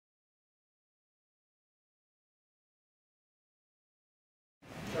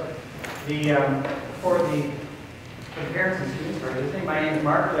For the parents and students who are listening, my name is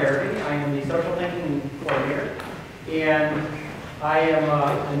Marc Larrivee. I am the social thinking coordinator, and I am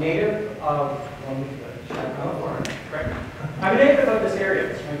a native of California. Correct? I'm a native of this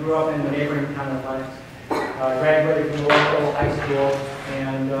area. I grew up in the neighboring town of Lenox. Graduated from the local high school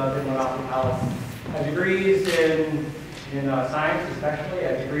and then went off to college. I have degrees in science, especially. I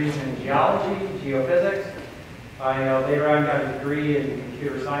have degrees in geology, geophysics. I later on got a degree in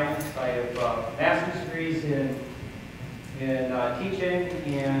computer science. I have master's degrees in teaching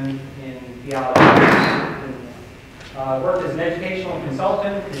and in theology. I worked as an educational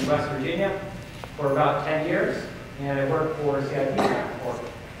consultant in West Virginia for about 10 years, and I worked for CIP for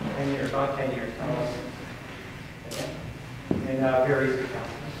 10 years, about 10 years. In various accounts.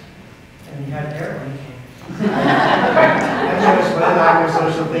 And you had hair when you came. I noticed by the lack of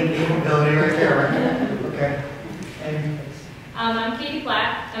social thinking ability right there. Okay. And I'm Katie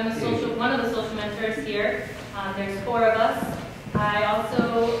Platt. I'm one of the social mentors here. There's 4 of us. I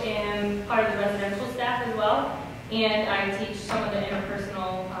also am part of the residential staff as well, and I teach some of the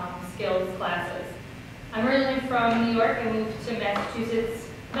interpersonal skills classes. I'm originally from New York. I moved to Massachusetts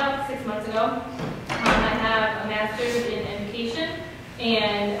about 6 months ago. I have a master's in education,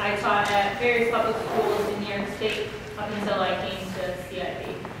 and I taught at various public schools in New York State up until I came to CIP.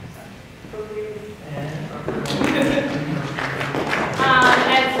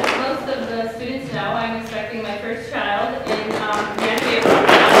 As most of the students know, I'm expecting my first child in January.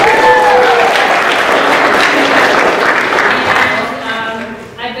 And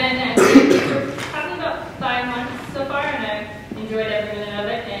I've been at CIP for probably about 5 months so far, and I've enjoyed every minute of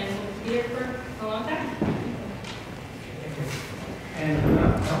it, and hope to be here for a long time. And I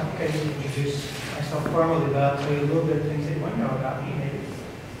don't think I need to introduce myself formally, but I'll tell you a little bit of things that you want to know about me, maybe.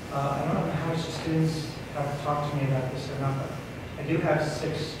 I don't know how much the students have talked to me about this or not, but I do have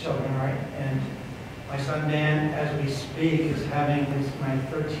 6 children, right? And my son Dan, as we speak, is having my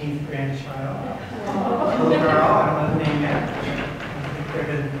 13th grandchild. Little girl, I don't know the name yet. I think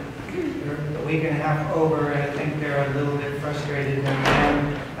they're a week and a half over, and I think they're a little bit frustrated. And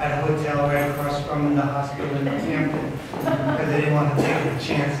then at a hotel right across from the hospital in Hampton, because they didn't want to take any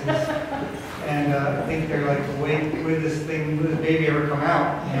chances. And I think they're like, wait, will this baby ever come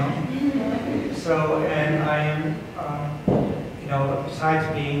out, you know? So, and I am, you know, besides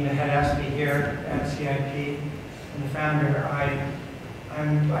being the head SB here at CIP and the founder,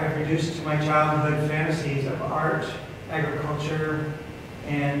 I've reduced to my childhood fantasies of art, agriculture,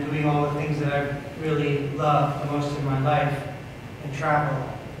 and doing all the things that I've really loved the most in my life, and travel.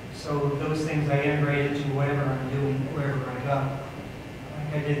 So those things I integrate into whatever I'm doing, wherever I go.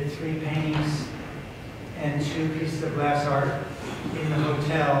 I did 3 paintings and 2 pieces of glass art in the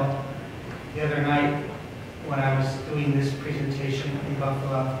hotel the other night when I was doing this presentation in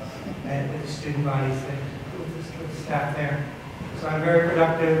Buffalo and with the student bodies with the staff there. So I'm very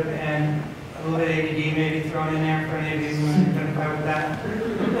productive, and a little bit ADD maybe thrown in there for any of you who identify with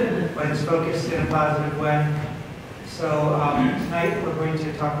that, but it's focused in a positive way. So tonight we're going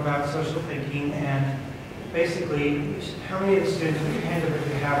to talk about social thinking, and basically, how many of the students, put your hand up if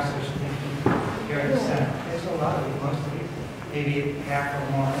you have social thinking here at the center? There's a lot of you, most of you, maybe half or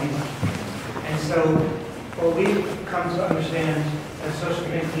more anyway. And so what we've come to understand that social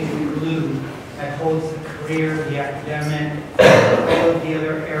thinking is the glue that holds the career, the academic, all of the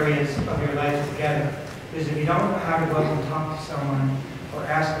other areas of your life together. Because if you don't know how to go up and talk to someone, or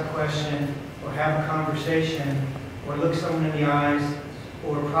ask a question, or have a conversation, or look someone in the eyes,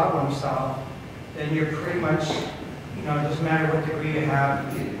 or problem solve, then you're pretty much, you know, it doesn't matter what degree you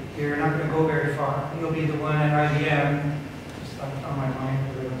have, you're not going to go very far. You'll be the one at IBM, just on my mind,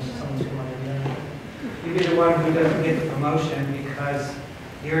 someone's from IBM. You'll be the one who doesn't get the promotion because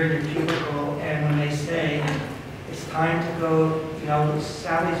you're in your cubicle, and when they say, it's time to go, you know, it's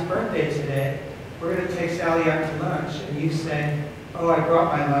Sally's birthday today, we're going to take Sally out to lunch, and you say, oh, I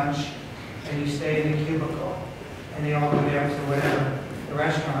brought my lunch, and you stay in the cubicle, and they all go down to whatever, the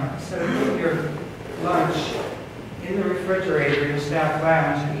restaurant. Instead of putting your lunch in the refrigerator in the staff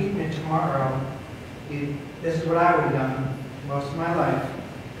lounge and eating it tomorrow, this is what I would have done most of my life,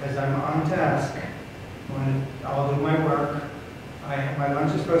 because I'm on task. When I'll do my work, my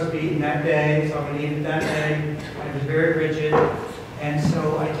lunch is supposed to be eaten that day, so I'm going to eat it that day. I was very rigid, and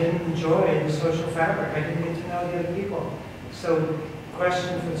so I didn't enjoy the social fabric. I didn't get to know the other people. So,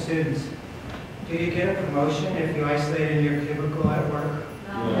 question for the students. Do you get a promotion if you isolate in your cubicle at work?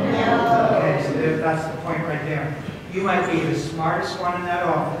 No. Okay, so that's the point right there. You might be the smartest one in that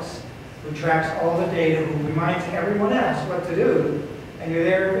office who tracks all the data, who reminds everyone else what to do, and you're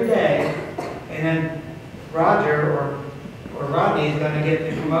there every day, and then Roger or or Rodney is going to get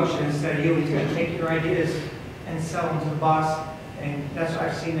the promotion instead of you. He's going to take your ideas and sell them to the boss. And that's what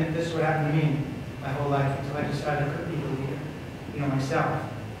I've seen, that this is what happened to me my whole life until I decided I could be a leader, you know, myself,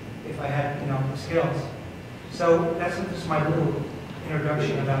 if I had, you know, the skills. So that's just my little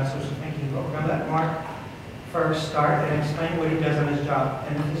introduction about social thinking. But we're going to let Mark first start and explain what he does on his job.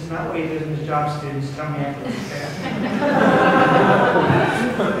 And if it's not what he does on his job, students, tell me afterwards.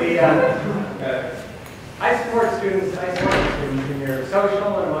 I support students in their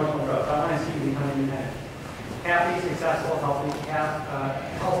social and emotional growth. I want to see you become independent, happy, successful,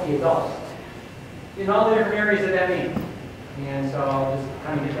 healthy adults in all the different areas that means. And so I'll just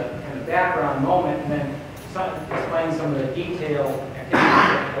kind of give a kind of background moment and then explain some of the detailed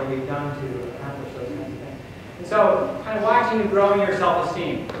activities that we've done to accomplish those kinds of things. And so kind of watching you growing your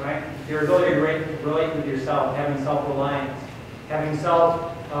self-esteem, right? Your ability to relate with yourself, having self-reliance, having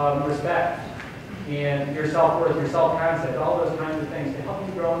self-respect, and your self-worth, your self-concept, all those kinds of things to help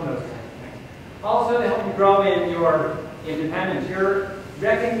you grow in those kinds of things. Also to help you grow in your independence. You're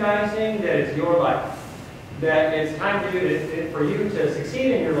recognizing that it's your life, that it's time for you to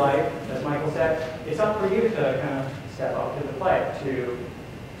succeed in your life, as Michael said. It's up for you to kind of step up to the plate,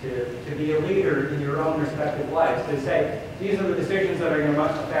 to be a leader in your own respective lives, to say, these are the decisions that are going to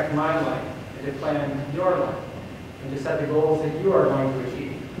affect my life, and to plan your life, and to set the goals that you are going to achieve.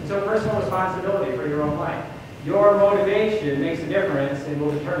 And so personal responsibility for your own life. Your motivation makes a difference and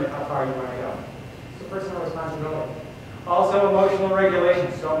will determine how far you want to go. So personal responsibility. Also emotional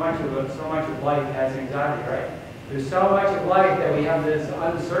regulation. So much of life has anxiety, right? There's so much of life that we have that's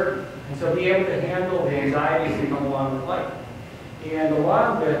uncertain. And so be able to handle the anxieties that come along with life. And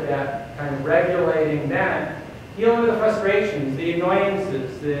along with that, kind of regulating that, dealing with the frustrations, the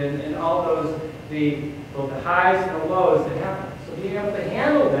annoyances, and all those, both the highs and the lows that happen. So being able to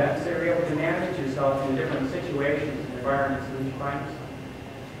handle that, so you're able to manage yourself in different situations and environments in which you find yourself.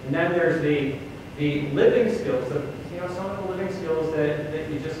 And then there's the living skills, some of the living skills that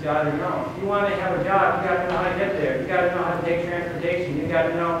you just got to know. If you want to have a job, you got to know how to get there. You got to know how to take transportation. You got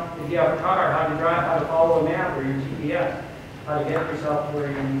to know, if you have a car, how to drive, how to follow a map or your GPS, how to get yourself to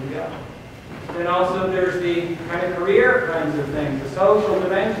where you need to go. Then also there's the kind of career kinds of things, the social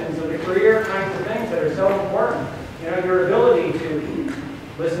dimensions of the career kinds of things that are so important. Your ability to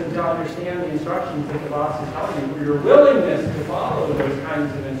listen to understand the instructions that the boss is telling you, your willingness to follow those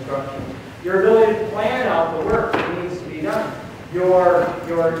kinds of instructions, your ability to plan out the work that needs to be done, your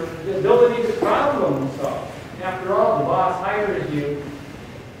ability to problem solve. After all, the boss hires you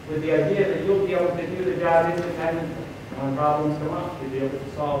with the idea that you'll be able to do the job independently. When problems come up, you'll be able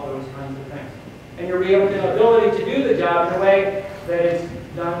to solve those kinds of things. And you'll be able to ability to do the job in a way that it's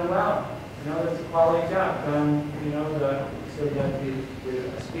done well. That's a quality job done, so that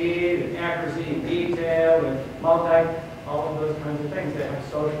with speed and accuracy and detail and all of those kinds of things that have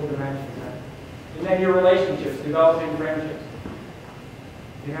social dimensions in it. And then your relationships, developing friendships.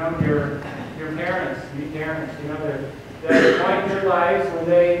 Your parents, they're at a point in their lives when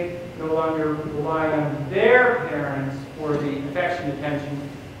they no longer rely on their parents for the affection, attention,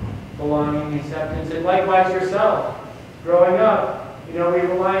 belonging, acceptance, and likewise yourself. Growing up, we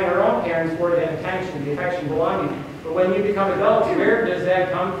rely on our own parents for the attention, the affection, belonging. But when you become adults, where does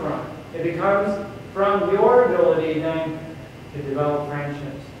that come from? It becomes from your ability then to develop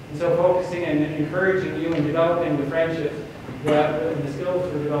friendships. And so focusing and encouraging you in developing the friendships, the skills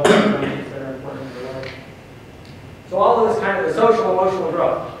for developing friendships that are important in your life. So all of this kind of the social emotional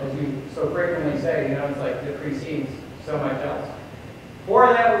growth, as you so frequently say, it's like it precedes so much else. For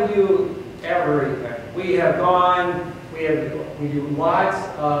that we do everything. We do lots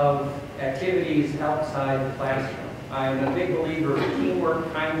of activities outside the classroom. I'm a big believer in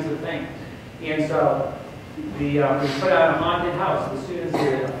teamwork kinds of things. And so we put on a haunted house. The students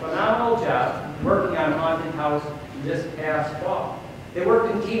did a phenomenal job working on a haunted house this past fall. They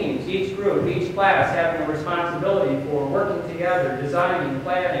worked in teams, each group, each class having a responsibility for working together, designing,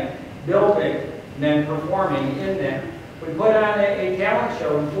 planning, building, and then performing in that. We put on a talent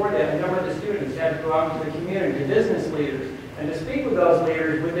show, and for that, a number of the students had to go out into the community, to business leaders, and to speak with those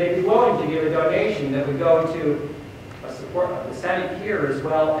leaders, would they be willing to give a donation that would go to the Senate here, as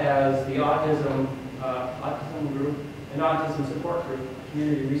well as the autism group, and autism support group,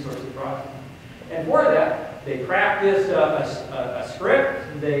 community resources project. And for that, they practiced a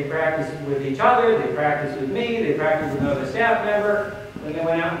script, they practiced with each other, they practiced with me, they practiced with another staff member, and they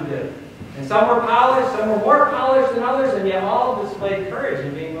went out and did it. And some were polished, some were more polished than others, and yet all displayed courage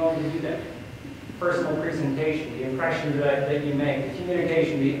in being willing to do that. Personal presentation, the impression that you make, the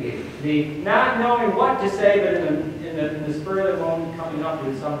communication, the not knowing what to say, but in the spur of the moment coming up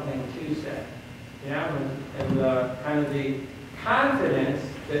with something to say. and kind of the confidence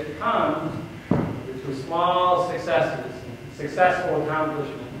that comes through small successes, successful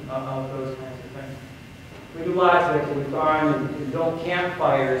accomplishment of those kinds of things. We do lots of it. We've gone and built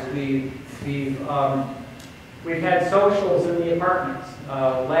campfires. We've had socials in the apartments.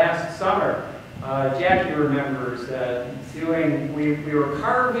 Last summer, Jackie remembers we were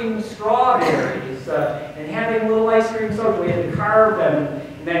carving strawberries and having a little ice cream social. We had to carve them,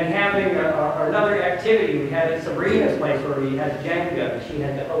 and then having another activity. We had at Sabrina's place where we had Jenga, and she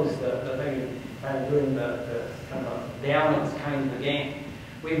had to host the thing, kind of doing the kind of a balance kind of game.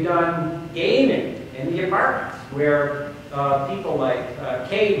 We've done gaming in the apartments where people like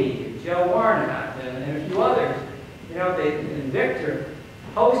Katie, Joe Warnock, and a few others, and Victor,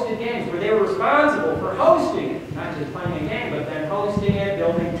 hosted games where they were responsible for hosting it, not just playing a game, but then hosting it,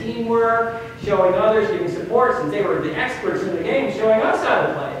 building teamwork, showing others, giving support, since they were the experts in the game, showing us how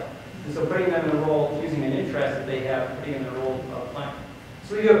to play it. And so putting them in the role, using an interest that they have, putting in the role of playing.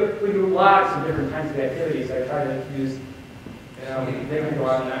 So we do lots of different kinds of activities. I try to use, they can go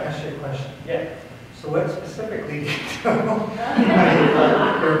on and I'll ask you a question. Yeah. So what specifically do you do?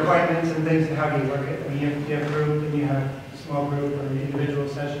 Your appointments and things, and how do you work it? I mean, you have group, and you have small group or individual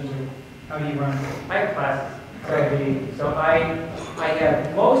sessions, or how do you run it? I have classes. Okay. So I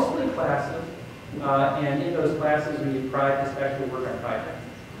have mostly classes, and in those classes we try to especially work on projects.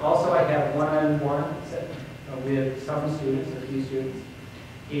 Also, I have one-on-one with some students, a few students,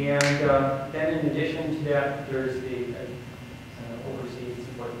 and then in addition to that, there's the overseas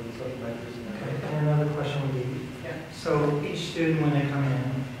support of the social mentors. Okay. And another question would be, so each student when they come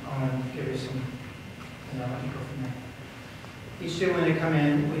in, I want to give you some, and I'll let you go from there. Each student when they come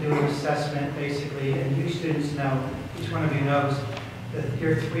in, we do an assessment basically, and you students know, each one of you knows that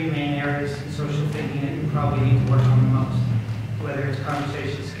there are three main areas in social thinking that you probably need to work on the most, whether it's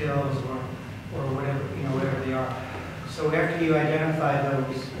conversation skills or whatever, whatever they are. So after you identify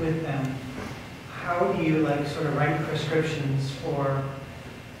those with them, how do you sort of write prescriptions for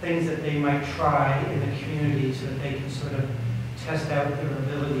things that they might try in the community so that they can sort of test out their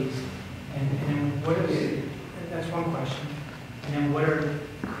abilities? And what is, that's one question. And then what are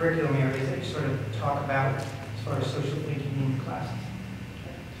curriculum areas that you sort of talk about as far as social thinking in classes?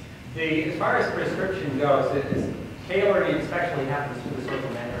 As far as prescription goes, it's tailoring especially happens to the social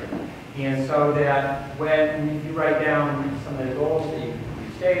mentoring. And so that when you write down some of the goals that you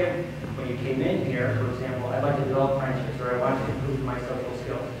stated, when you came in here, for example, I'd like to develop friendships, or I want to improve my social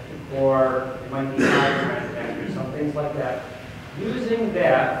skills, or it might be high friend factors, some things like that. Using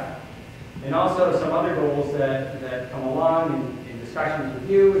that, and also some other goals that come along in discussions with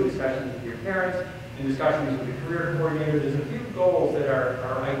you, in discussions with your parents, in discussions with the career coordinator, there's a few goals that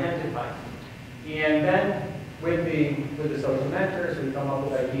are identified. And then with the social mentors, we come up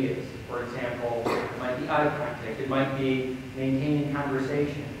with ideas. For example, it might be eye contact, it might be maintaining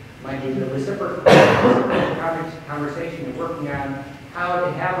conversation, it might be the reciprocal conversation and working on how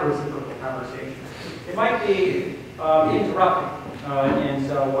to have a reciprocal conversation. It might be interrupting. And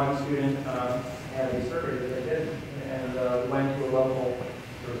so one student had a survey that they did and went to a local,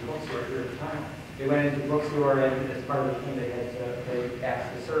 there was a bookstore here at the time. They went into the bookstore, and as part of the thing they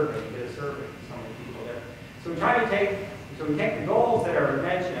asked a survey, did a survey to some of the people there. So we try to take the goals that are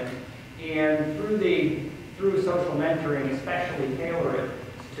mentioned, and through social mentoring, especially tailor it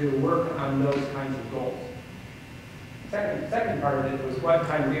to work on those kinds of goals. Second part of it was what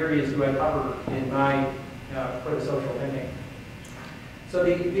kind of areas do I cover in my for the social thinking. So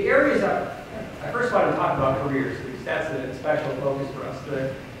the areas I first want to talk about careers, because that's a special focus for us.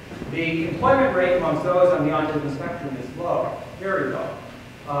 The employment rate amongst those on the autism spectrum is low, very low.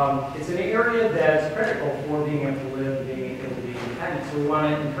 It's an area that's critical for being able to live, being able to be independent. So we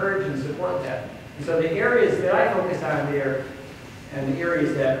want to encourage and support that. And so the areas that I focus on there, and the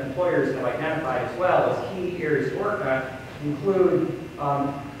areas that employers have identified as well as key areas to work on, include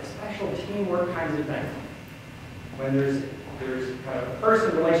special teamwork kinds of things. When there's kind of a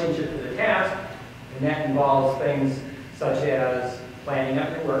person relationship to the task, and that involves things such as planning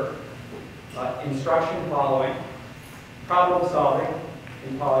out your work, instruction following, problem solving,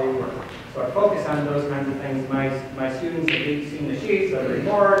 and quality of work. So I focus on those kinds of things. My students have seen the sheets, they're very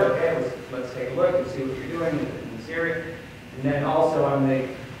bored. Okay, let's take a look and see what you're doing in this area. And then also on the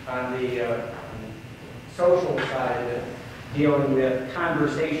social side of it, dealing with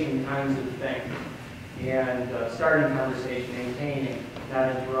conversation kinds of things, and starting conversation, maintaining,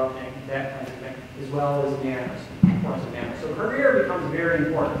 not interrupting, that kind of thing, as well as manners, forms of manners. So career becomes very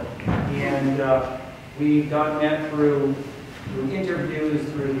important, and we've done that through interviews,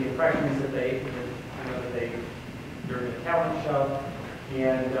 through the impressions that they during the talent show,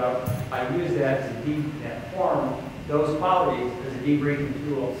 And I use that that form, those qualities, as a debriefing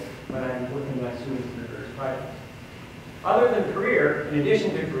tool when I'm working with students in their various projects. Other than career, in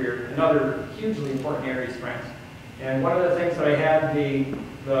addition to career, another hugely important area is friends. And one of the things that I had the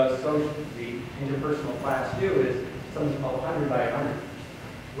interpersonal class do is something called 100 by 100,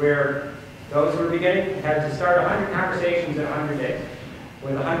 where those who were beginning had to start 100 conversations in 100 days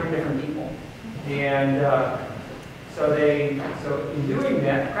with 100 different people. And so in doing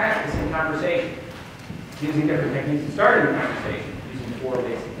that, practicing conversation, using different techniques to start a conversation, using 4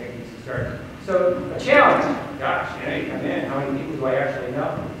 basic techniques to start. So a challenge, gosh, you come in, how many people do I actually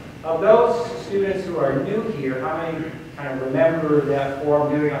know? Of those students who are new here, how many kind of remember that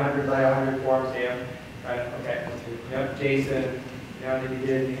form, doing 100 by 100 form, Sam? Okay, yep, Jason, that you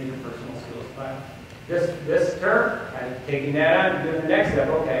did the interpersonal skills class. This term, kind of taking that on, doing the next step,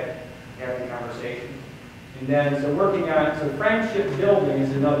 okay, having a conversation. And then, so working on, so friendship building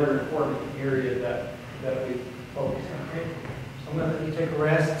is another important area that we focus on. Okay. So I'm going to let you take a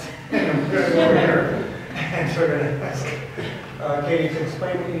rest. I'm going to go over here. And we're going to ask Katie to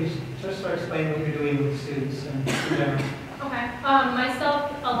explain what you're doing with students and general. Okay.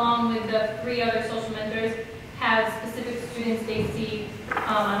 Myself, along with the 3 other social mentors, have specific students they see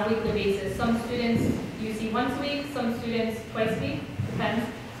on a weekly basis. Some students you see once a week, some students twice a week, depends.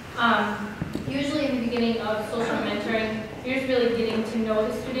 Usually in the beginning of social mentoring, you're just really getting to know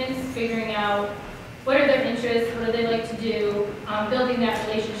the students, figuring out what are their interests, what do they like to do, building that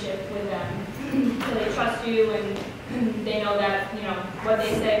relationship with them. So they trust you and they know that, you know, what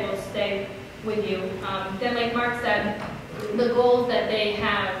they say will stay with you. Then like Mark said, the goals that they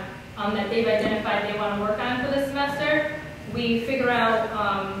have, that they've identified they want to work on for this semester, we figure out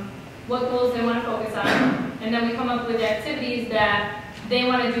what goals they want to focus on, and then we come up with activities that they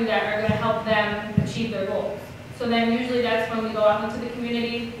want to do that are going to help them achieve their goals. So then usually that's when we go out into the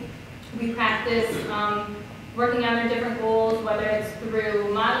community, we practice working on their different goals, whether it's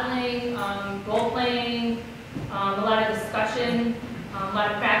through modeling, role playing, a lot of discussion, a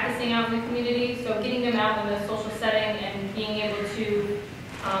lot of practicing out in the community. So getting them out in the social setting and being able to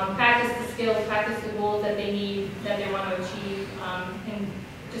practice the skills, practice the goals that they need, that they want to achieve, and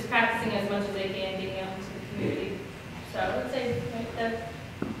just practicing as much as they can getting out into the community. So let's say that's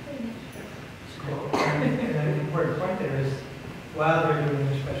Cool. And an important point there is, while they're doing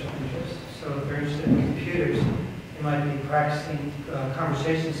their special interests, so if they're interested in computers, they might be practicing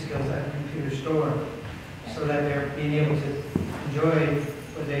conversation skills at a computer store, so that they're being able to enjoy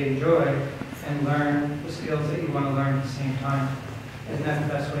what they enjoy and learn the skills that you want to learn at the same time. Isn't that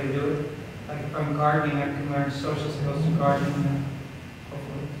the best way to do it? Like from gardening, I can learn social skills from gardening, and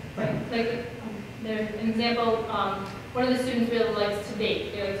hopefully. right. Like there's an example. One of the students really likes to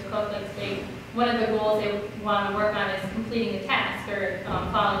bake. They like to cook, like to bake. One of the goals they want to work on is completing a task or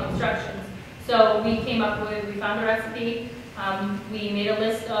following instructions. So we found a recipe. We made a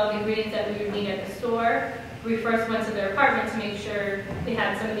list of ingredients that we would need at the store. We first went to their apartment to make sure they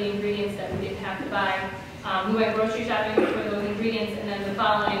had some of the ingredients that we didn't have to buy. We went grocery shopping for those ingredients, and then the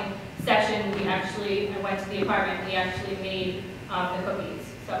following session, I went to the apartment, we actually made the cookies.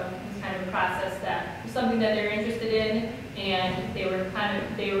 So it was kind of a process that was something that they were interested in, and they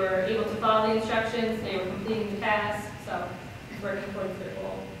were able to follow the instructions, they were completing the task, so it's working towards their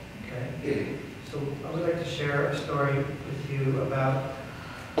goal. Okay. So I would like to share a story with you about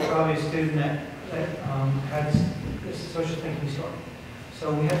probably a student that had this social thinking story.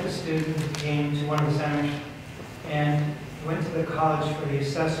 So we had this student who came to one of the centers and went to the college for the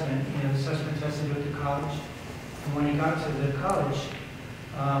assessment. You know, the assessment has to do with the college. And when he got to the college,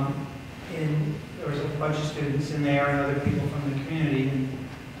 there was a bunch of students in there and other people from the community. And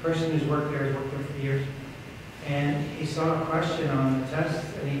the person who's worked there has worked there for years. And he saw a question on the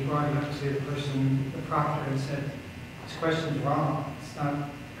test, and he brought it up to the proctor, and said, "This question's wrong. It's not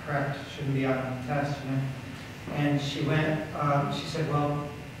correct. It shouldn't be on the test." You know. And she said, "Well,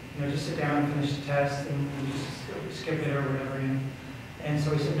 you know, just sit down and finish the test, and we'll just skip it or whatever." You know. And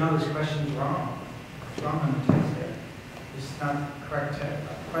so he said, "No, this question's wrong. It's wrong on the test there. It's not the correct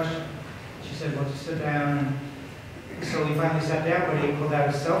question." She said, "Well, just sit down." And so he finally sat down, but he pulled out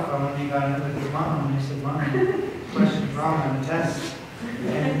his cell phone and he got it with his mom, and he said, "Mom, the question's wrong on the test."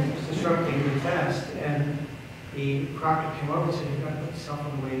 And it was disrupting the test. And the proctor came over and said, "You've got to put the cell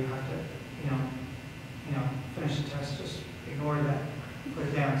phone away. You have to, you know, finish the test. Just ignore that. Put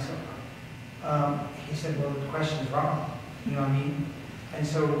it down." So he said, "Well, the question's wrong." You know what I mean? And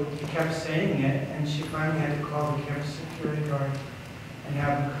so he kept saying it, and she finally had to call the campus security guard and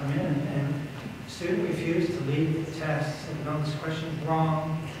have him come in. And the student refused to leave the test. Said, "No, this question's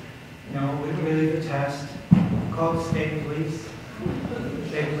wrong. You know, we can leave the test." Called the state police.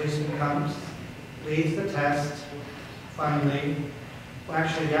 State policeman comes, leads the test, finally. Well,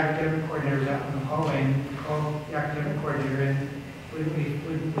 actually, the academic coordinator was out in the hallway, and we called the academic coordinator and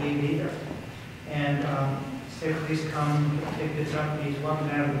wouldn't leave either. And state police come, pick this up, and he's walking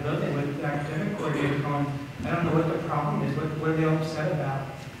out of the building with the academic coordinator going, I don't know what the problem is, what are they all upset about,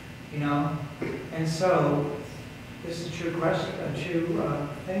 you know? And so, this is a true question, a true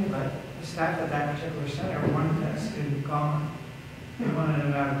thing, but the staff at that particular center wanted that student gone. They wanted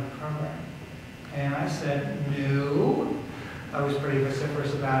him out of the program. And I said, no. I was pretty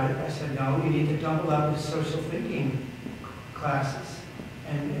vociferous about it. I said, no, you need to double up the social thinking classes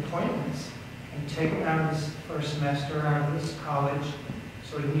and appointments and take him out of this first semester, out of this college,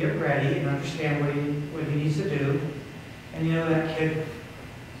 so he can get ready and understand what he needs to do. And you know, that kid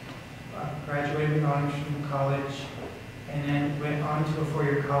graduated with honors from college and then went on to a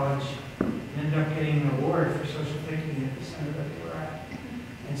four-year college and ended up getting an award for social thinking at the center that they were at.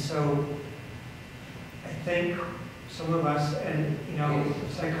 And so I think some of us, and you know,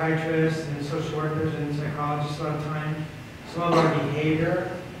 psychiatrists and social workers and psychologists a lot of time, some of our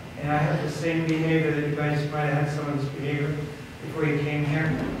behavior, and I have the same behavior that you guys might have had some of this behavior before you came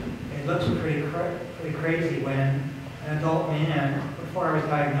here. It looks pretty crazy when an adult man, before I was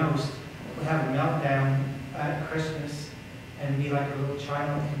diagnosed, would have a meltdown at Christmas and be like a little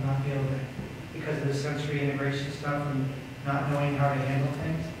child and not be able to, because of the sensory integration stuff and not knowing how to handle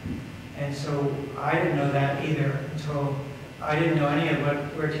things. And so I didn't know that either until I didn't know any of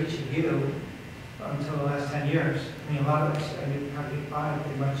what we're teaching you until the last 10 years. I mean, a lot of us, I knew how to get by,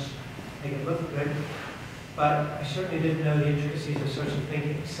 pretty much make it look good, but I certainly didn't know the intricacies of social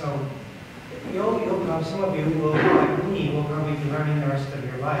thinking. So some of you will, like me, will probably be learning the rest of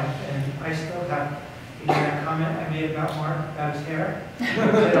your life, and I still have, you know, that comment I made about Mark, about his hair, it's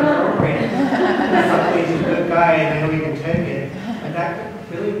inappropriate. Luckily, he's a good guy, and I know he can take it, and that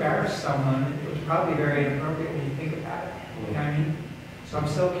could really embarrass someone. It was probably very inappropriate when you think about it, you know what I mean? So I'm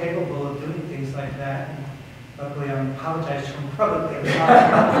still capable of doing things like that, and luckily I apologize to him publicly.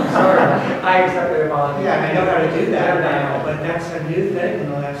 I'm sorry. I accept the apology. Yeah, I know how to do that now, but that's a new thing in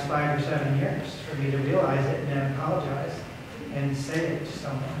the last 5 or 7 years for me to realize it and then apologize and say it to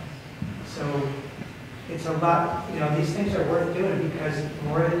someone. So it's a lot, you know, these things are worth doing because the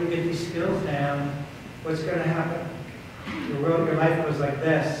more that you get these skills down, what's going to happen? Your life goes like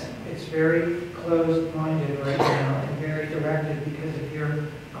this. It's very closed-minded right now and very directed because if you're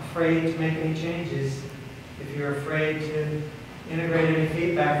afraid to make any changes, if you're afraid to integrate any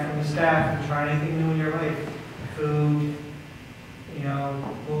feedback from the staff and try anything new in your life, food, you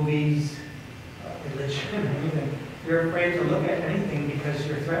know, movies, religion, anything, if you're afraid to look at anything because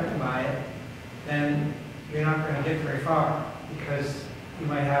you're threatened by it, then you're not going to get very far because you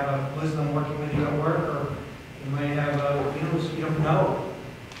might have a Muslim working with you at work or you might have a, you don't know.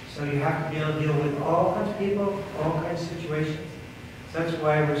 So you have to be able to deal with all kinds of people, all kinds of situations. So that's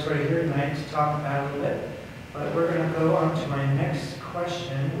why we're sort of here tonight to talk about it a little bit. But we're going to go on to my next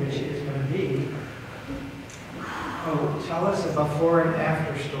question, which is going to be, tell us a before and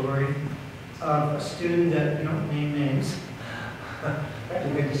after story of a student that, you don't name names,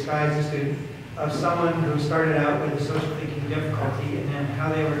 you can disguise a student, of someone who started out with a social thinking difficulty and then how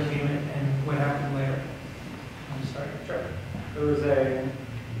they overcame it and what happened later. I'm sorry. Sure.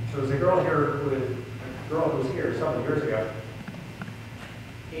 There was a girl here who was here several years ago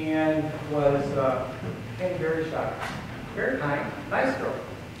and was became very shy. Very kind, nice girl,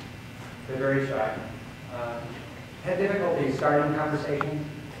 but very shy. Had difficulty starting conversations,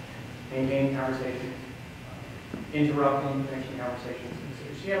 maintaining conversations, interrupting, finishing conversations.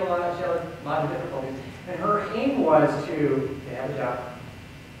 She had a lot of difficulties. And her aim was to have a job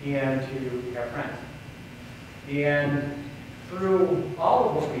and to have friends. And through all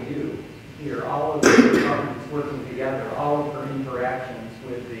of what we do here, all of the departments working together, all of her interactions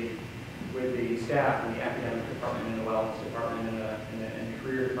with the staff in the academic department, in the wellness department, in the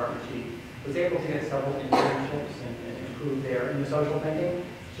career department, she was able to get several internships and improve there. In the social thinking,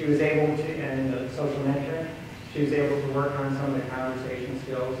 she was able to, and in the social mentoring, she was able to work on some of the conversation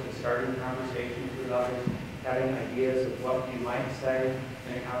skills, the starting conversations with others, having ideas of what you might say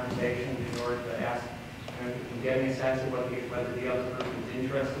in a conversation in order to ask, getting a sense of whether the other person is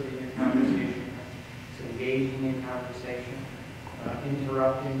interested in your conversation, so engaging in conversation,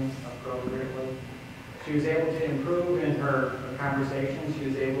 interrupting appropriately. She was able to improve in her conversations. She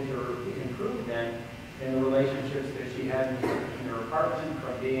was able to improve then in the relationships that she had in her apartment,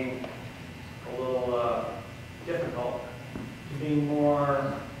 from being a little difficult to being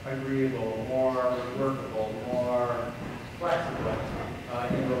more agreeable, more workable, more flexible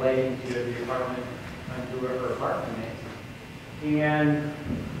in relating to the apartment and to her apartment mates. And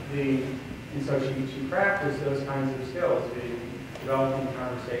so she practiced those kinds of skills, the developing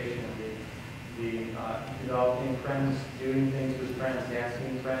conversation, the developing friends, doing things with friends,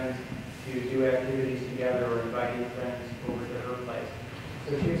 asking friends to do activities together or inviting friends over to her place.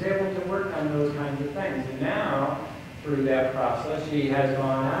 So she was able to work on those kinds of things. And now, through that process, she has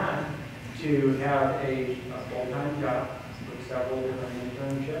gone on to have a full-time job with several different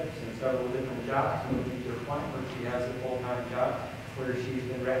internships and several different jobs, moving to a point where she has a full-time job where she's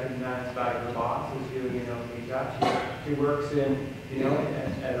been recognized by her boss as doing an okay job. She works in,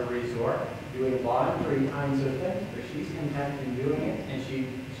 at a resort, doing laundry kinds of things, but she's content in doing it, and she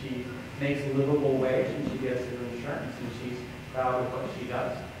makes a livable wage, and she gets her insurance, and she's proud of what she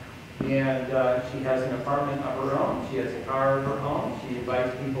does. And she has an apartment of her own. She has a car of her own. She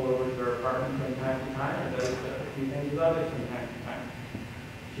invites people over to her apartment from time to time, and does a few things with others from time to time.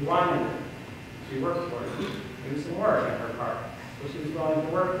 She wanted it. She worked for it. It was some work in her car. So she was willing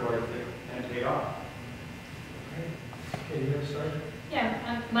to work for it, and it paid off. Okay, you have a story?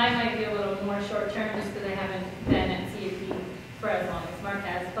 Yeah, mine might be a little more short-term just because I haven't been at CIP for as long as Mark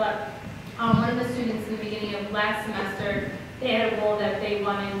has. But one of the students in the beginning of last semester, they had a goal that they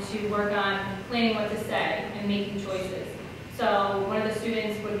wanted to work on planning what to say and making choices. So one of the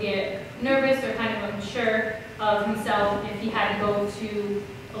students would get nervous or kind of unsure of himself if he had to go to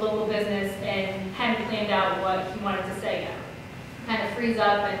a local business and hadn't planned out what he wanted to say yet. Kind of freeze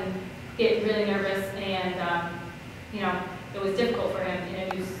up and get really nervous, and it was difficult for him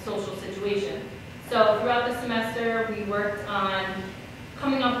in a new social situation. So throughout the semester, we worked on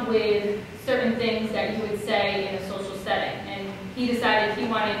coming up with certain things that you would say in a social setting. And he decided he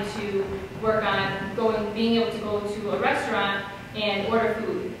wanted to work on being able to go to a restaurant and order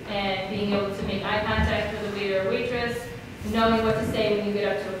food, and being able to make eye contact with a waiter or waitress, knowing what to say when you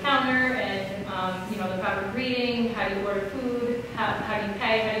get up to a counter, and the proper greeting, how do you order food, how do you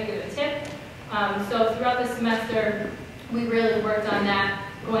pay, how do you give a tip. So throughout the semester, we really worked on that,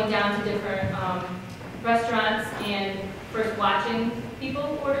 going down to different restaurants and first watching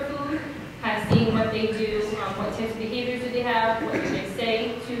people order food, kind of seeing what they do, what types of behaviors do they have, what do they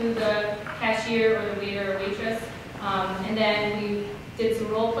say to the cashier or the waiter or waitress. And then we did some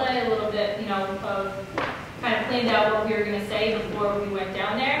role play, a little bit, of kind of planned out what we were going to say before we went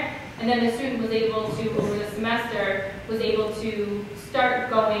down there. And then the student was able to, over the semester, was able to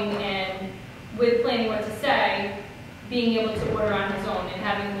start going and, with planning what to say, being able to order on his own and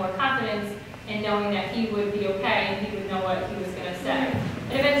having more confidence and knowing that he would be okay and he would know what he was going to say.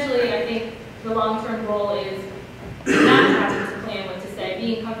 And eventually, I think the long-term goal is not having to plan what to say,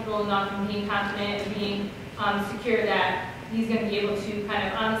 being comfortable enough and being confident and being secure that he's going to be able to kind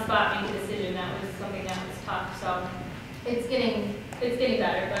of on the spot make a decision. That was something that was tough. So it's getting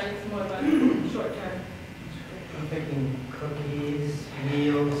better, but it's more of a short term. I'm thinking cookies,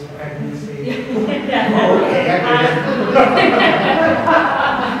 meals, pregnancy. Yeah. Oh, okay.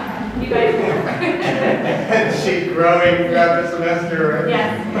 You guys Is she growing throughout the semester, right?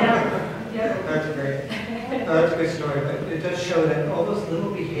 Yes. Yeah. That's great. That's a good story, but it does show that all those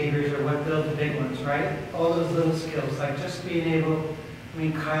little behaviors are what build the big ones, right? All those little skills, like just being able,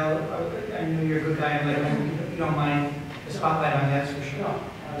 Kyle, I know you're a good guy, you don't mind the spotlight on that, for sure.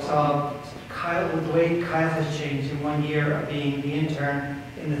 So Kyle, with the way Kyle has changed in 1 year of being the intern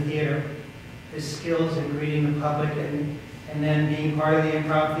in the theater, his skills in greeting the public and then being part of the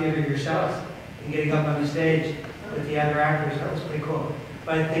improv theater yourself and getting up on the stage with the other actors, that was pretty cool.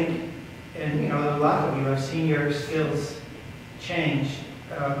 But I think, and a lot of you have seen your skills change.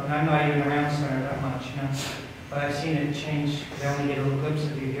 And I'm not even around Center that much, but I've seen it change because I only get a little glimpse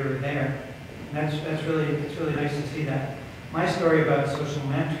of you here or there. And it's really nice to see that. My story about social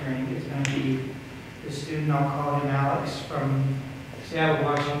mentoring is going to be the student, I'll call him Alex, from Seattle,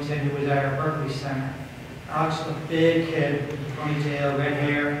 Washington, who was at our Berkeley Center. Alex was a big kid with a ponytail, red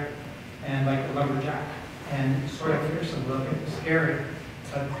hair, and like a lumberjack, and sort of fearsome looking, scary,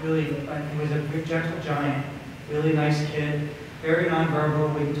 but really, he was a gentle giant, really nice kid, very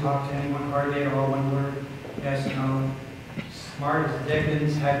nonverbal, wouldn't talk to anyone hardly at all, one word, yes, no, smart as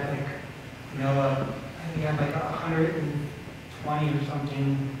Dickens, had like, I think he had like 120 or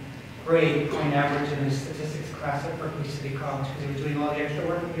something grade point average in his statistics class at Berkeley City College because he was doing all the extra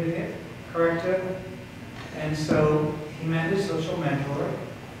work and getting it corrected. And so he met his social mentor.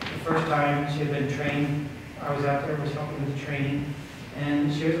 The first time she had been trained, I was out there, was helping with the training.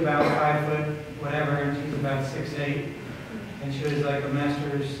 And she was about 5 foot whatever, and she was about 6'8". And she was like a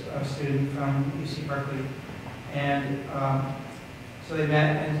master's student from UC Berkeley. And so they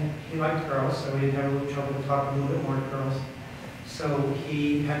met, and he liked girls, so he had a little trouble to talk a little bit more to girls. So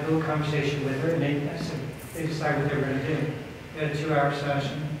he had a little conversation with her, and they decided what they were going to do. We had a 2-hour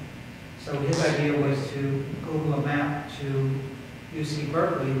session. So his idea was to Google a map to UC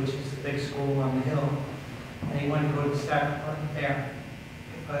Berkeley, which is the big school on the hill, and he wanted to go to the staff department there.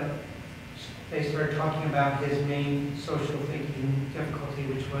 But they started talking about his main social thinking difficulty,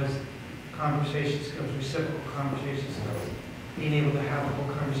 which was conversation skills, reciprocal conversation skills, being able to have a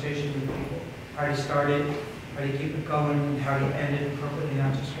whole conversation with people. How do you start it, how do you keep it going, and how do you end it appropriately,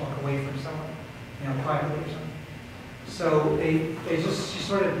 not just walk away from someone, quietly or something. So they just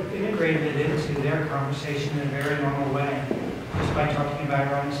sort of integrated it into their conversation in a very normal way, just by talking about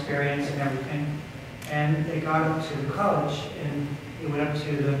our own experience and everything. And they got up to the college, and he went up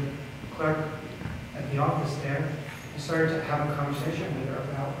to the clerk at the office there and started to have a conversation with her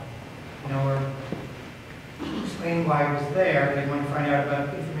about, or explain why I was there. They wanted to find out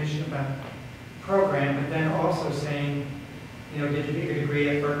about information about the program, but then also saying, did you get your degree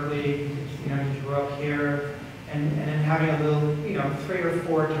at Berkeley? Did you grow up here? And then having a little, 3 or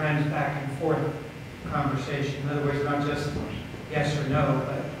 4 times back and forth conversation. In other words, not just yes or no,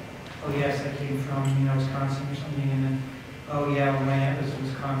 but, oh yes, I came from, Wisconsin or something, and then, oh yeah, well, my aunt was in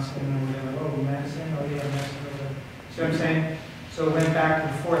Wisconsin, or whatever, oh, Madison, oh yeah, Madison, whatever. See what I'm saying? So it went back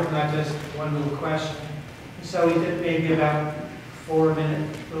and forth, not just one little question. So we did maybe about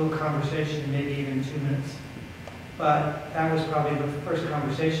 4-minute little conversation, maybe even 2 minutes. But that was probably the first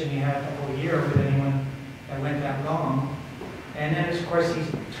conversation he had the whole year with anyone that went that long. And then, of course,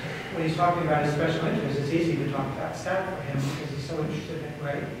 when he's talking about his special interest, it's easy to talk about stat for him because he's so interested in it,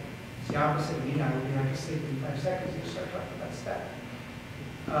 right? It's the opposite of me. I would be like asleep in 5 seconds if you start talking about stat.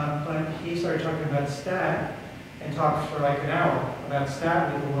 But he started talking about stat and talked for like an hour about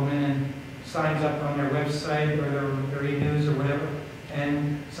stat with a woman and signs up on their website or their e-news or whatever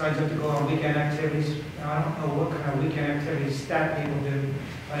and signs up to go on weekend activities. Now, I don't know what kind of weekend activities stat people do,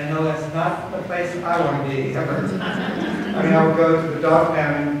 but I know that's not the place I want to be ever. I mean, I would go to the dog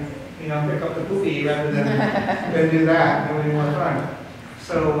pound and, pick up the poopy rather than do that. It would be more fun.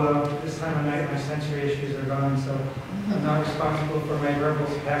 So this time of night, my sensory issues are gone, so I'm not responsible for my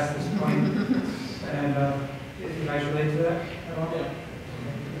verbals past this point. And you guys relate to that at all?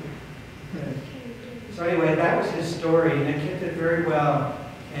 Yeah. So anyway, that was his story, and the kid did very well.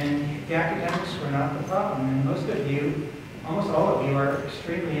 And the academics were not the problem. And most of you, almost all of you, are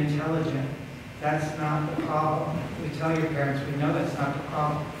extremely intelligent. That's not the problem. We tell your parents, we know that's not the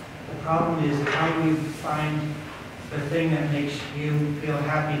problem. The problem is how you find the thing that makes you feel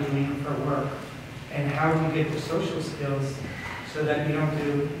happy doing for work. And how do you get the social skills so that you don't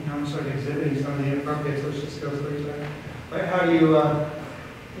do, I'm sort of exhibiting some of the inappropriate social skills later. But how do you,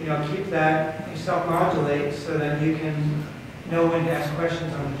 keep that, you self-modulate so that you can know when to ask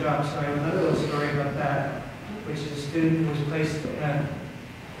questions on the job. So I have another little story about that, which is a student who was placed in an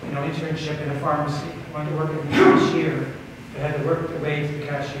internship in a pharmacy, wanted to work as a cashier, but had to work their way to the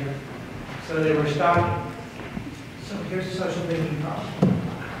cashier. So they were stocking. So here's the social thinking problem.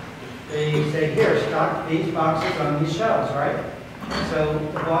 They say, here, stock these boxes on these shelves, right? So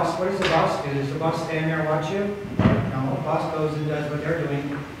the boss, what does the boss do? Does the boss stand there and watch you? No, the boss goes and does what they're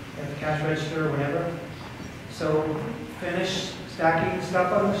doing at the cash register or whatever. So finish stacking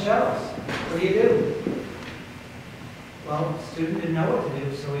stuff on the shelves. What do you do? Well, the student didn't know what to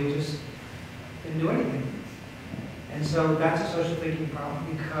do, so he just didn't do anything. And so that's a social thinking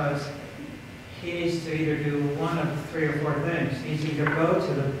problem because he needs to either do one of 3 or 4 things. He needs to either go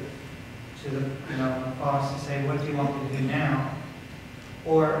to the boss and say, what do you want me to do now?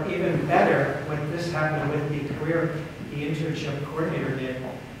 Or even better, what this happened with the internship coordinator did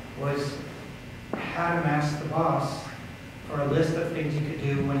was had him ask the boss for a list of things he could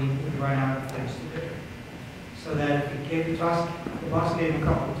do when he would run out of things to do. So that if he gave the boss gave him a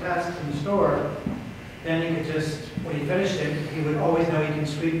couple of tasks in the store, then he could just, when he finished it, he would always know he can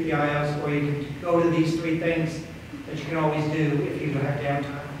sweep the aisles or he could go to these 3 things that you can always do if you have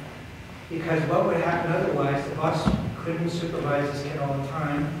downtime. Because what would happen otherwise, the boss couldn't supervise this kid all the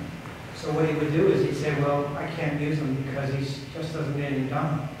time. So what he would do is he'd say, well, I can't use him because he just doesn't get anything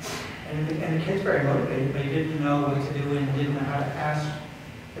done. And the kid's very motivated, but he didn't know what to do and didn't know how to ask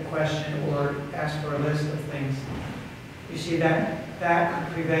the question or ask for a list of things. You see, that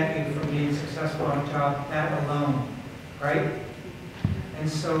could prevent you from being successful on a job, that alone, right? And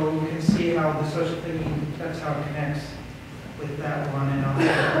so you can see how the social thinking, that's how it connects with that one. And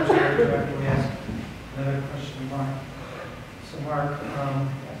I'll try to directly ask another question, Mark. So Mark, just want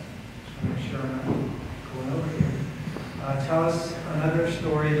to make sure I'm not going over here. Tell us another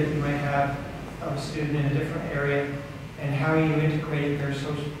story that you might have of a student in a different area and how you integrated their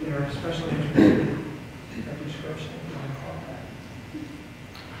special interest in that description, if you want to call it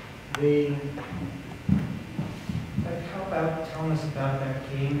that. like, how about telling us about that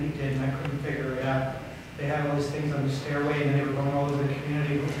game that you did and I couldn't figure it out? They had all these things on the stairway and then they were going all over the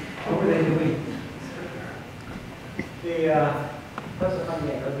community. What were they doing? What's the fun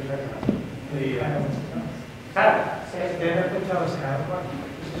game? What are we talking about? Tell us how.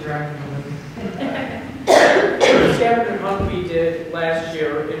 This is your acting. The scavenger hunt we did last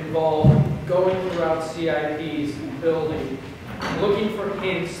year involved going throughout CIP's building, looking for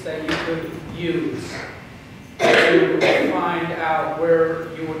hints that you could use to find out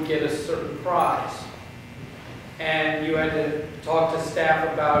where you would get a certain prize. And you had to talk to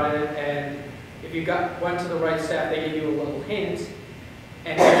staff about it, and if you went to the right staff, they gave you a little hint,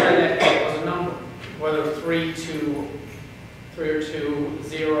 and usually that hint was a number, whether 3 or 2,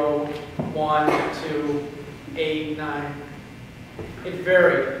 0, 1, 2, 8, 9. It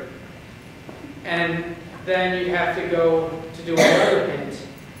varied. And then you'd have to go to do another hint.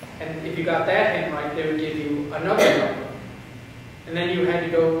 And if you got that hint right, they would give you another number. And then you had to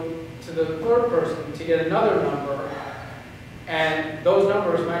go to the third person to get another number. And those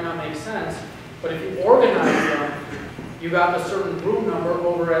numbers might not make sense, but if you organized them, you got a certain room number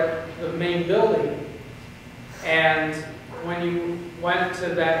over at the main building. And when you went to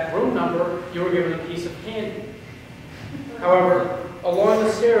that room number, you were given a piece of candy. However, along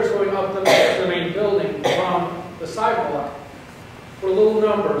the stairs going up the main building from the sidewalk were little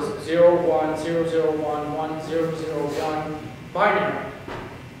numbers, 0, 1, 0, 0, 1, 1, 0, 0, 1, binary.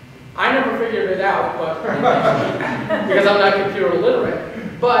 I never figured it out, but because I'm not computer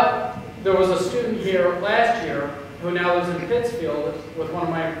literate. But there was a student here last year who now lives in Pittsfield with one of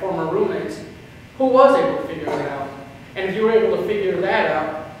my former roommates who was able to figure it out. And if you were able to figure that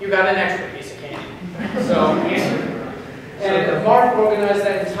out, you got an extra piece of candy. So, and Mark organized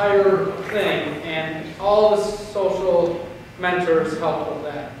that entire thing, and all the social mentors helped with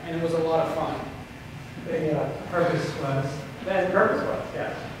that, and it was a lot of fun. The purpose was,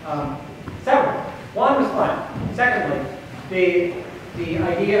 yes. Several. One was fun. Secondly, the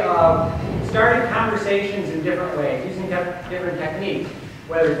idea of starting conversations in different ways, using different techniques,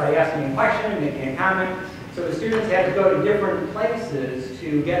 whether it's by asking a question, making a comment. So the students had to go to different places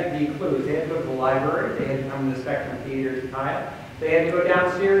to get the clues. They had to go to the library, they had to come to the Spectrum Theater tile, they had to go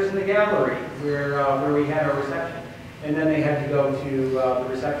downstairs in the gallery where we had our reception. And then they had to go to the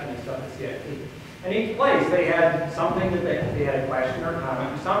receptionist up at CIP. And each place they had something that they had a question or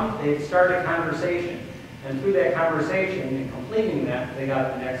comment. They'd start a conversation. And through that conversation and completing that, they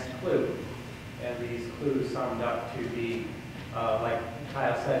got the next clue. And these clues summed up to be, like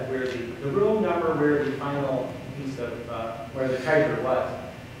Kyle said, where the room number, where the final piece of, where the treasure was.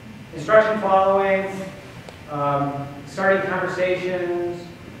 Instruction following, starting conversations,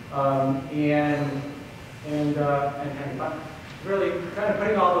 and kind of fun. Really kind of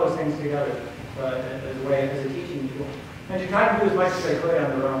putting all those things together as a way, as a teaching tool. And to try to do as much as they could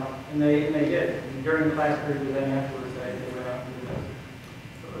on their own. And they did. During the class period, and then afterwards, they went out and did this.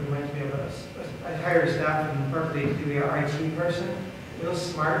 It reminds me of I hired a staff in Berkeley to be our IT person, real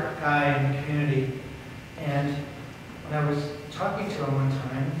smart guy in the community. And when I was talking to him one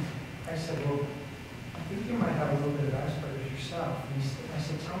time, I said, well, I think you might have a little bit of Asperger's yourself. And I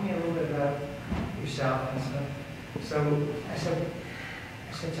said, tell me a little bit about yourself. And so I said,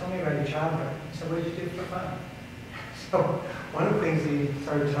 tell me about your childhood. I said, what did you do for fun? So one of the things he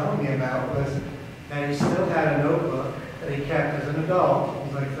started telling me about was that he still had a notebook that he kept as an adult. He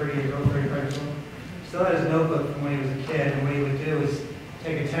was like 30 years old, 35 years old. Still had his notebook from when he was a kid, and what he would do is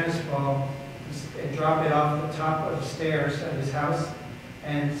take a tennis ball and drop it off the top of the stairs of his house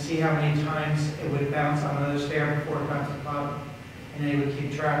and see how many times it would bounce on another stair before it got to the bottom. And then he would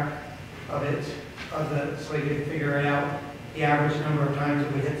keep track of it, so he could figure it out, the average number of times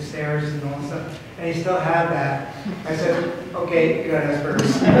it would hit the stairs and all that stuff. And he still had that. I said, okay, you got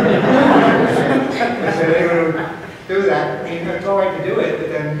Asperger's. I said, anyone would do that. I mean, it's all right to do it, but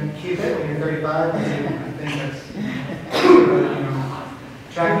then keep it when you're 35. I think that's,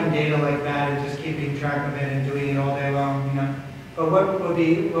 tracking data like that and just keeping track of it and doing it all day long, But what would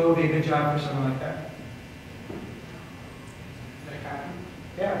be a good job for someone like that?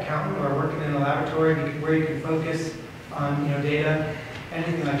 Yeah, accountant or working in a laboratory where you can focus on data,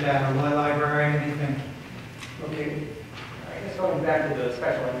 anything like that, or library, anything. Okay, I guess going back to the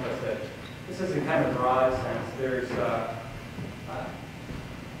special interest, this is in kind of a broad sense. There's, first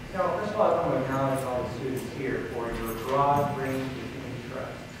of all, I want to acknowledge all the students here for your broad range of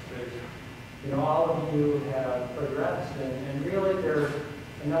interests. All of you have progressed, and really there's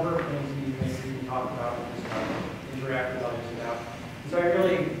a number of things that you can talk about and just interact with others about. So I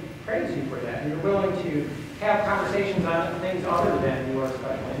really praise you for that. And you're willing to have conversations on things other than your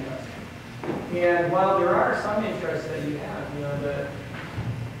special interests. And while there are some interests that you have, you know, that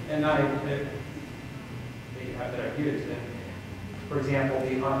you have that are used, and for example,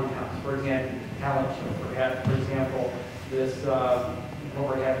 the haunted house, for example, talent show, for example, this, what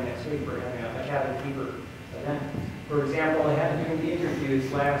we're having next week, we're having a cabin fever event. For example, I had to do the interviews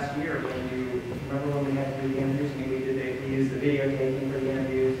last year when you, remember when we had to do the interviews, and we used the videotaping for the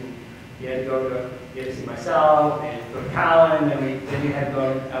interviews, and you had to see myself, and go to Colin, then you had to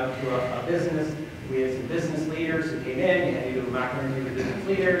go out to a business. We had some business leaders who came in, you had to do a mock interview with business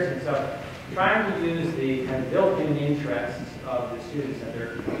leaders, and so trying to use the kind of built-in interests of the students at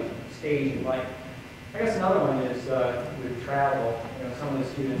their stage in life. I guess another one is with travel. You know, some of the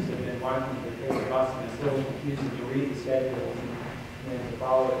students have been wanting to take the bus, and it's a little confusing to read the schedules and to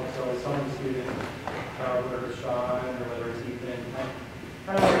follow it. So some of the students, whether it's Sean or whether it's Ethan,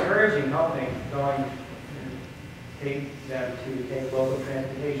 kind of encouraging, helping, going and take them to take local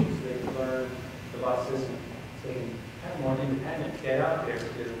transportation so they can learn the bus system, so they can have more independent, get out there to the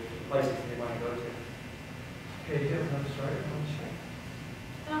places they want to go to. Okay, you have another story you want to share?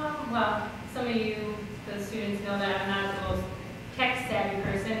 Well, some of you, the students, know that I'm not the most tech-savvy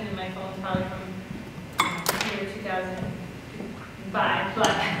person, and my phone's probably from year 2005,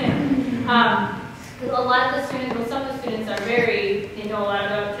 but a lot of the students, well, some of the students are they know a lot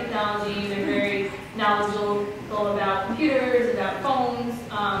about technology, they're very knowledgeable about computers, about phones.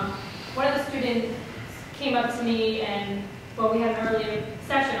 One of the students came up to me, and, well, we had an early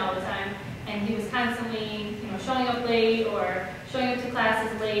session all the time, and he was constantly, you know, showing up late or showing up to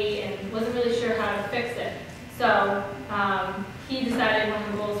classes late and wasn't really sure how to fix it. So he decided one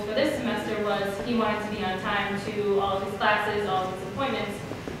of the goals for this semester was he wanted to be on time to all of his classes, all of his appointments.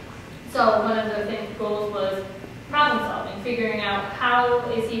 So one of the goals was problem solving, figuring out how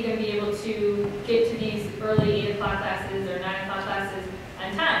is he going to be able to get to these early 8 o'clock classes or 9 o'clock classes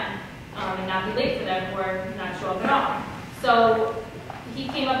on time and not be late for them or not show up at all. So he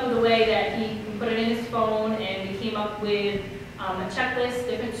came up with a way that he can put it in his phone, and we came up with a checklist,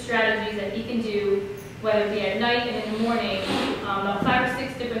 different strategies that he can do, whether it be at night and in the morning, about 5 or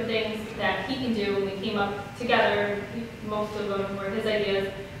 6 different things that he can do, and we came up together, most of them were his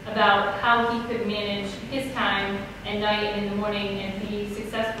ideas, about how he could manage his time at night and in the morning and be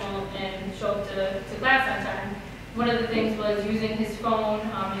successful and show up to class on time. One of the things was using his phone,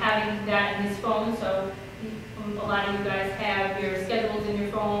 having that in his phone, so a lot of you guys have your schedules in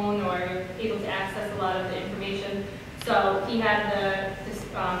your phone or you're able to access a lot of the information. So he had the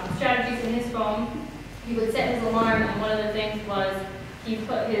strategies in his phone. He would set his alarm, and one of the things was he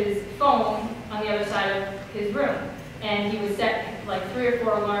put his phone on the other side of his room. And he would set like 3 or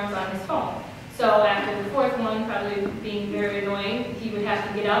 4 alarms on his phone. So after the 4th one, probably being very annoying, he would have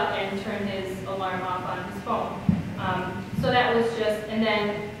to get up and turn his alarm off on his phone. So that was just, and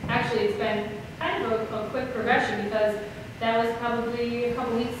then actually it's been kind of a quick progression because that was probably a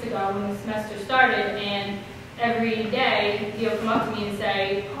couple weeks ago when the semester started, and every day he'll come up to me and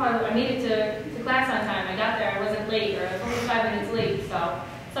say, oh, I made it to class on time, I got there, I wasn't late, or I was only 5 minutes late. So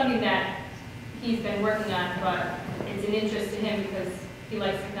something that he's been working on, but it's an interest to him because he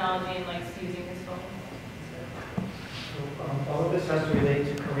likes technology and likes using his phone. So, all of this has to relate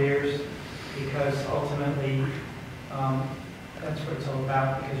to careers because ultimately that's what it's all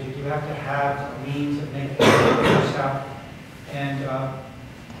about, because you do have to have a means of making it for yourself. And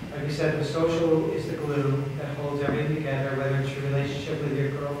like we said, the social is the glue that holds everything together, whether it's your relationship with your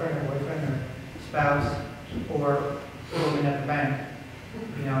girlfriend or boyfriend or spouse or the woman at the bank,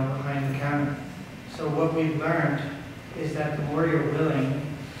 you know, behind the counter. So what we've learned is that the more you're willing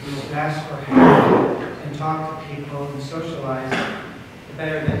to ask for help and talk to people and socialize, the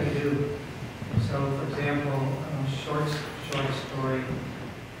better that you do. So, for example, short story.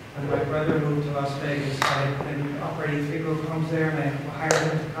 When my brother moved to Las Vegas, I had been operating 3 group homes there, and I hired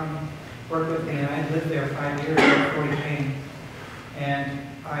him to come work with me, and I lived there 5 years before he came. And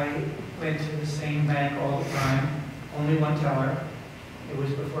I went to the same bank all the time, only one teller. It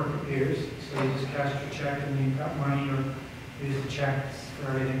was before computers, so you just cashed your check and you got money or used the checks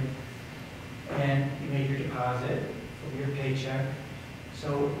for everything. And you made your deposit from your paycheck.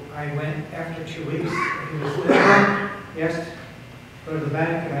 So I went after 2 weeks. He was there. Yes, go to the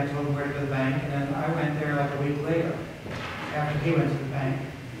bank, and I told him where to go to the bank. And then I went there like a week later after he went to the bank,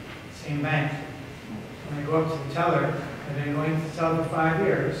 same bank. When I go up to the teller, I've been going to the teller for 5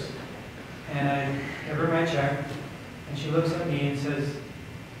 years, and I give her my check, and she looks at me and says,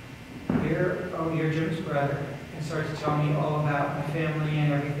 you're Jim's brother, and starts telling me all about my family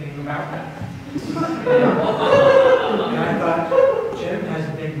and everything about me. And I thought, Jim has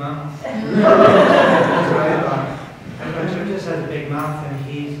a big mouth. That's what I thought. I thought Jim just has a big mouth, and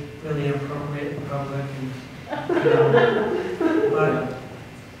he's really inappropriate in public. But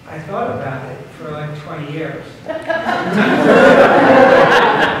I thought about it for like 20 years. And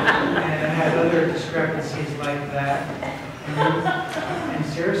I had other discrepancies like that. And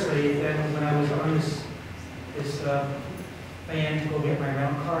seriously, then when I was on this van to go get my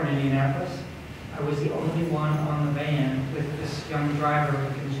rental car in Indianapolis, I was the only one on the van with this young driver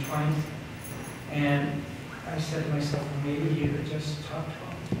in his 20s. And I said to myself, well, maybe you could just talk to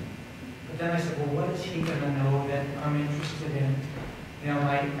him. But then I said, well, what is he going to know that I'm interested in? You know,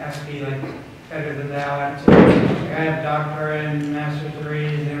 might ask me like better than that. I have a doctorate and master's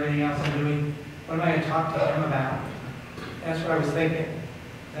degrees and everything else I'm doing. What am I going to talk to him about? That's what I was thinking.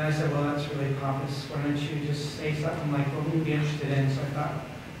 Then I said, well, that's really pompous. Why don't you just say something like, what would you be interested in? So I thought,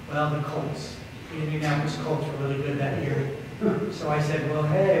 well, the Colts. The Indianapolis Colts were really good that year. So I said, well,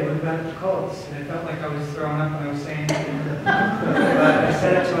 hey, what about the Colts? And it felt like I was throwing up when I was saying it. But I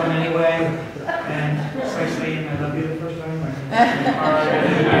said it to him anyway. And it's like saying, I love you the first time.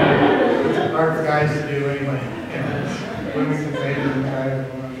 It's hard for guys to do anyway. Women can say to the guys,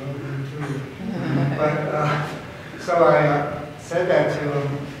 I love you too. But, so I said that to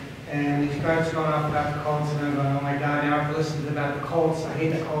him. And he starts going off about the Colts. And I'm going, oh my God, now I have to listen about the Colts. I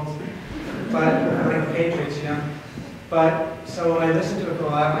hate the Colts. But I like the Patriots, you know. But so I listened to it for a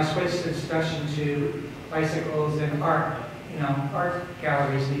while. I switched the discussion to bicycles and art, you know, art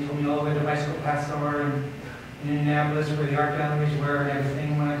galleries. And he told me all the way to Bicycle Passover and in Indianapolis where the art galleries were and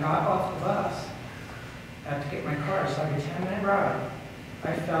everything. When I got off the bus, I had to get my car. It's like a 10-minute ride.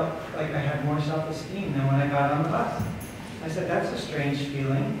 I felt like I had more self-esteem than when I got on the bus. I said, that's a strange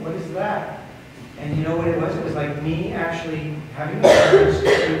feeling. What is that? And you know what it was? It was like me actually having the courage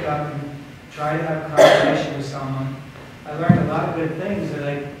to speak up and try to have a conversation with someone. I learned a lot of good things that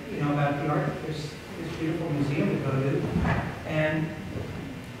about the art. There's this beautiful museum to go to. And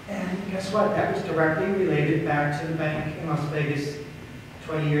guess what? That was directly related back to the bank in Las Vegas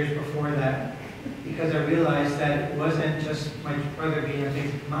 20 years before that. Because I realized that it wasn't just my brother being a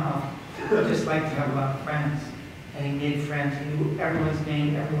big mouth. He just liked to have a lot of friends. And he made friends. He knew everyone's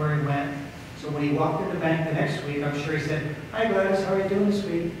name everywhere he went. So when he walked in the bank the next week, I'm sure he said, hi Gladys, how are you doing this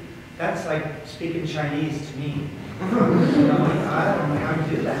week? That's like speaking Chinese to me. I don't know how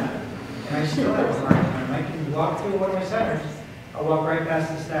to do that. And I still have a hard time. I can walk through one of my centers. I'll walk right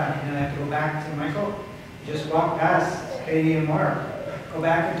past the staff, and then I have to go back to Michael. Just walk past Katie and Mark. Go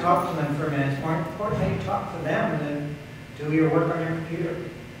back and talk to them for a minute. It's more important that you talk to them than do your work on your computer.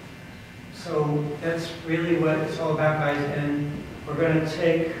 So that's really what it's all about, guys. And we're going to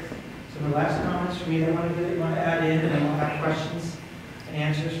take some of the last comments from you that you want to add in, and then we'll have questions and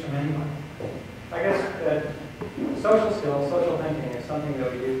answers from anyone. I guess that social skills, social thinking is something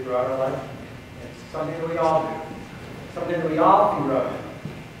that we do throughout our life. It's something that we all do. Something that we all can grow in.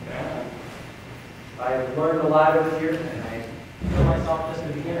 I've learned a lot over the years, and I feel myself just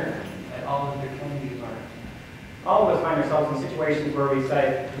a beginner at all of the can be learned. All of us find ourselves in situations where we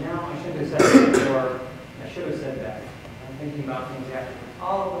say, no, I shouldn't have said that, or I should have said that. I'm thinking about things afterwards.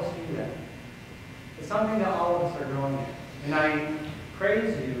 All of us do that. It's something that all of us are growing in. And I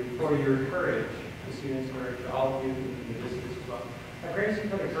praise you for your courage, the students' courage, all of you in the districts as well. I praise you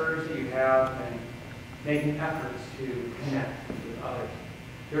for the courage that you have in making efforts to connect with others.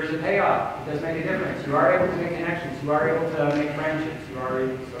 There is a payoff. It does make a difference. You are able to make connections. You are able to make friendships. You are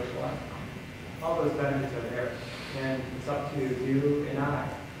able to socialize. All those benefits are there. And it's up to you and I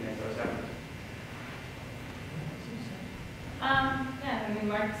to make those efforts. Yeah, I mean,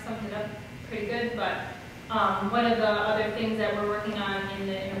 Mark summed it up pretty good, but one of the other things that we're working on in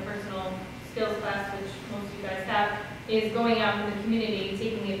the interpersonal skills class, which most of you guys have, is going out in the community,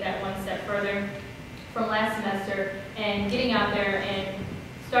 taking it that one step further from last semester, and getting out there and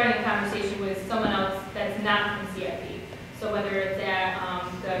starting a conversation with someone else that's not from CIP. So whether it's at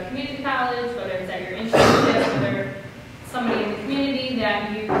the community college, whether it's at your internship, whether somebody in the community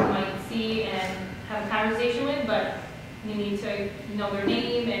that you might see and have a conversation with, but you need to know their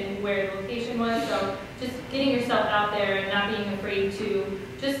name and where the location was. So just getting yourself out there and not being afraid to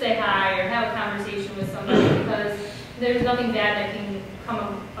just say hi or have a conversation with somebody, because there's nothing bad that can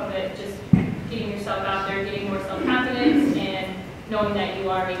come of it. Just getting yourself out there, getting more self-confidence, and knowing that you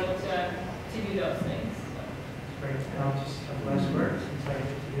are able to do those things. Great. I'll just have last word since I get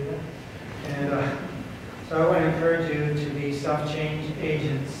to do that. And so I want to encourage you to be self-change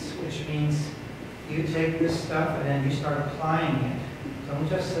agents, which means you take this stuff and then you start applying it. Don't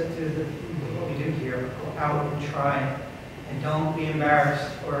just sit to what we do here, but go out and try it. And don't be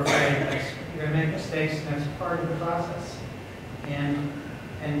embarrassed or afraid. You're going to make mistakes, and that's part of the process. And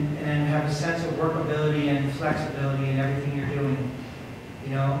then have a sense of workability and flexibility in everything you're doing.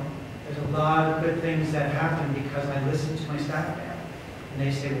 You know, there's a lot of good things that happen because I listen to my staff now. And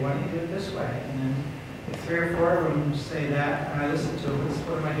they say, well, why don't you do it this way? And then if 3 or 4 of them say that, and I listen to it,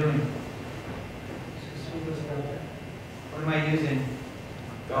 what am I doing? What am I using?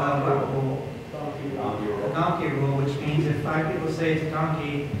 Donkey rule, which means if 5 people say it's a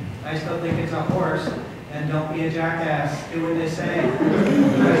donkey, I still think it's a horse, then don't be a jackass. Do what they say.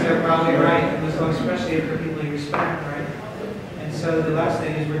 Because they're probably right, and so especially for people you respect, right? And so the last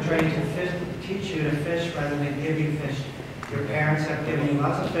thing is we're trying to teach you to fish rather than give you fish. Your parents have given you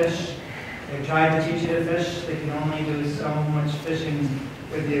lots of fish. They've tried to teach you to fish. They can only do so much fishing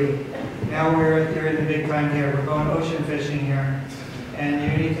with you. Now you're in the big time here. We're going ocean fishing here. And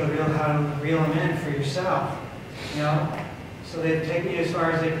you need to reel them in for yourself. You know? So they've taken you as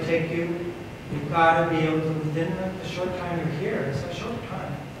far as they can take you. You've got to be able to, within the short time you're here, it's a short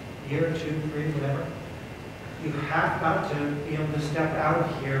time, a year, 2, 3, whatever, you have got to be able to step out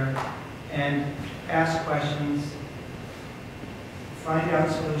of here and ask questions, find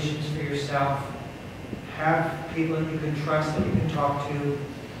out solutions for yourself, have people that you can trust, that you can talk to,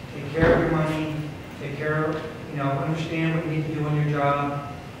 take care of your money, take care of, you know, understand what you need to do on your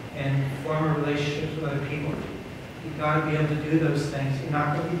job, and form relationships with other people. You've got to be able to do those things. You're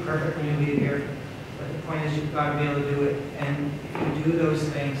not going to be perfect when you leave here, but the point is you've got to be able to do it. And if you do those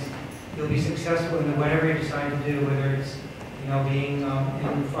things, you'll be successful in whatever you decide to do, whether it's, you know, being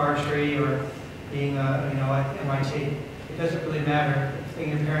in forestry or being, you know, at MIT. It doesn't really matter. I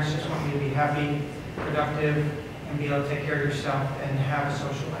think your parents just want you to be happy, productive, and be able to take care of yourself and have a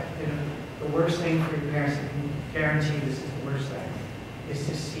social life. You know, the worst thing for your parents, I can guarantee this is the worst thing, is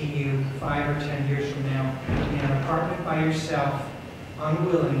to see you 5 or 10 years from now in an apartment by yourself,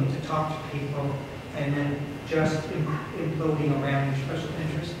 unwilling to talk to people, and then just imploding around your special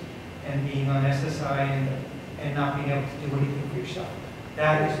interest and being on SSI and not being able to do anything for yourself.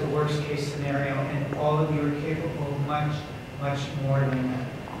 That is the worst case scenario, and all of you are capable of much, much more than that.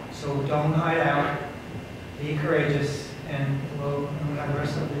 So don't hide out, be courageous, and we'll have the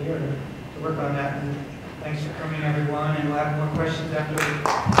rest of the year to work on that. And thanks for coming, everyone, and we'll have more questions after